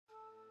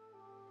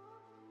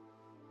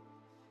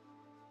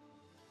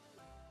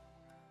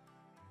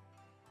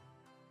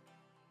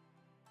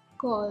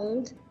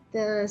called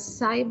the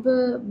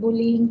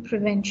Cyberbullying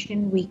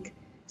Prevention Week.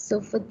 So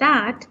for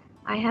that,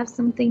 I have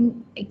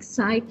something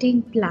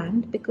exciting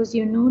planned because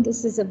you know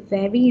this is a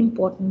very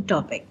important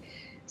topic.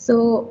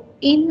 So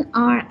in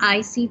our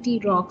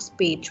ICT Rocks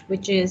page,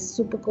 which is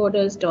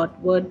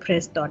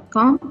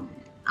supercoders.wordpress.com,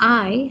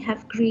 I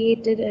have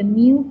created a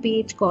new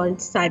page called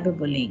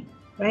Cyberbullying,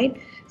 right?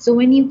 So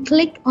when you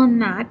click on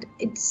that,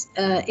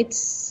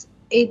 it's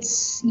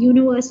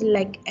universal,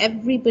 like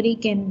everybody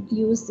can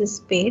use this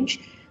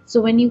page.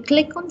 So when you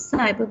click on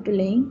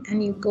cyberbullying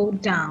and you go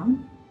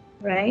down,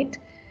 right?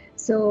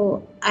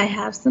 So I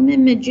have some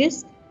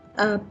images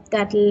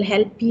that will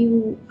help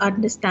you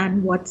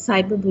understand what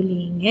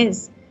cyberbullying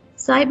is.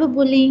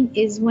 Cyberbullying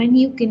is when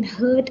you can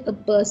hurt a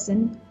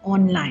person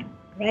online,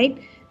 right?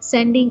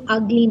 Sending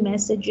ugly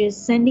messages,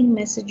 sending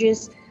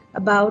messages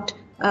about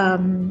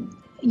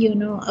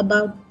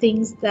about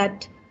things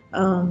that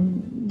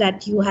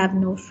you have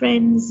no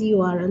friends, you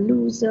are a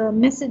loser,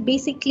 message,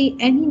 basically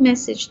any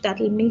message that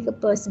will make a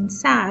person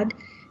sad,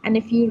 and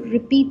if you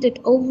repeat it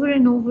over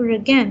and over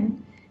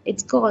again,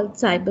 it's called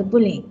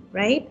cyberbullying,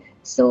 right?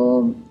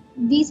 So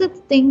these are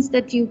the things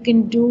that you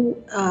can do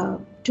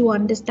to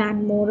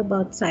understand more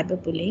about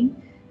cyberbullying.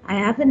 I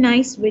have a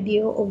nice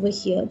video over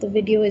here. The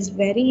video is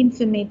very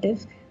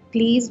informative.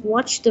 Please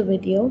watch the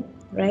video,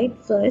 right,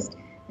 first,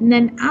 and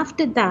then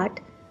after that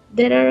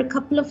there are a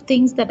couple of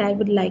things that I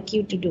would like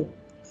you to do.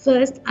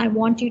 First, I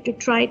want you to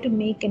try to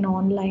make an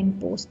online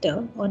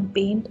poster on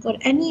Paint or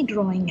any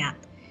drawing app.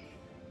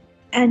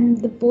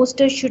 And the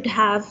poster should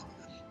have,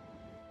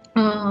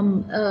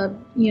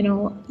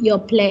 your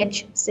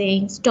pledge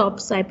saying stop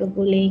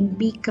cyberbullying,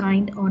 be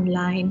kind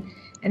online,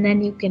 and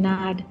then you can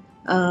add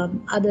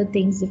other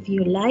things if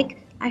you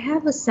like. I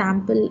have a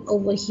sample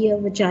over here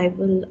which I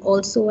will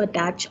also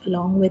attach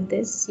along with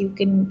this. You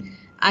can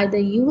either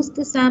use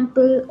the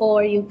sample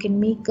or you can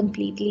make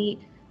completely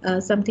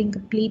something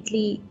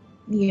completely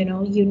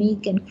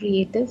unique and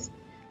creative.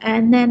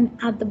 And then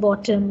at the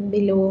bottom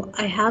below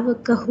I have a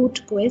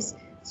Kahoot quiz,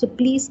 so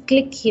please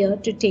click here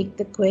to take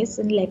the quiz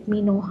and let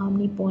me know how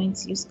many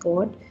points you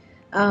scored.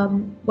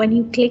 When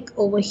you click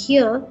over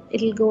here,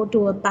 it'll go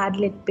to a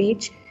Padlet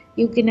page.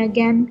 You can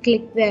again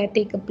click there,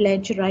 take a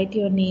pledge, write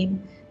your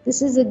name.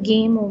 This is a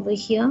game over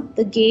here.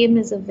 The game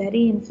is a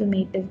very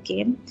informative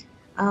game.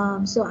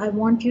 So I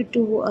want you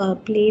to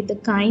play the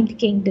Kind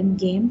Kingdom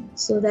game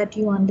so that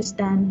you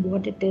understand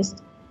what it is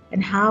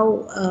and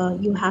how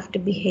you have to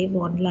behave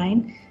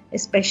online,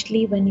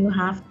 especially when you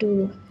have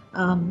to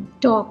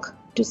talk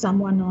to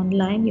someone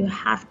online. You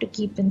have to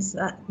keep in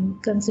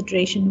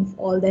consideration of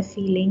all their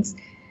feelings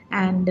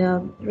and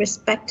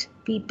respect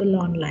people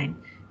online,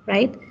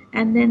 right?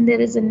 And then there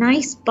is a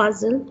nice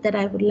puzzle that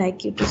I would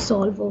like you to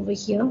solve over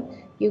here.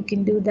 You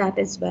can do that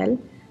as well.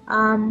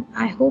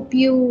 I hope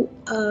you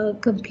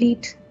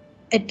complete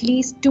at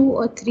least 2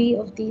 or 3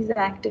 of these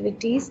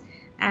activities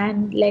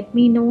and let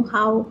me know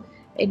how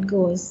it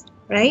goes,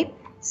 right?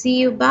 See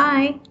you,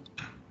 bye.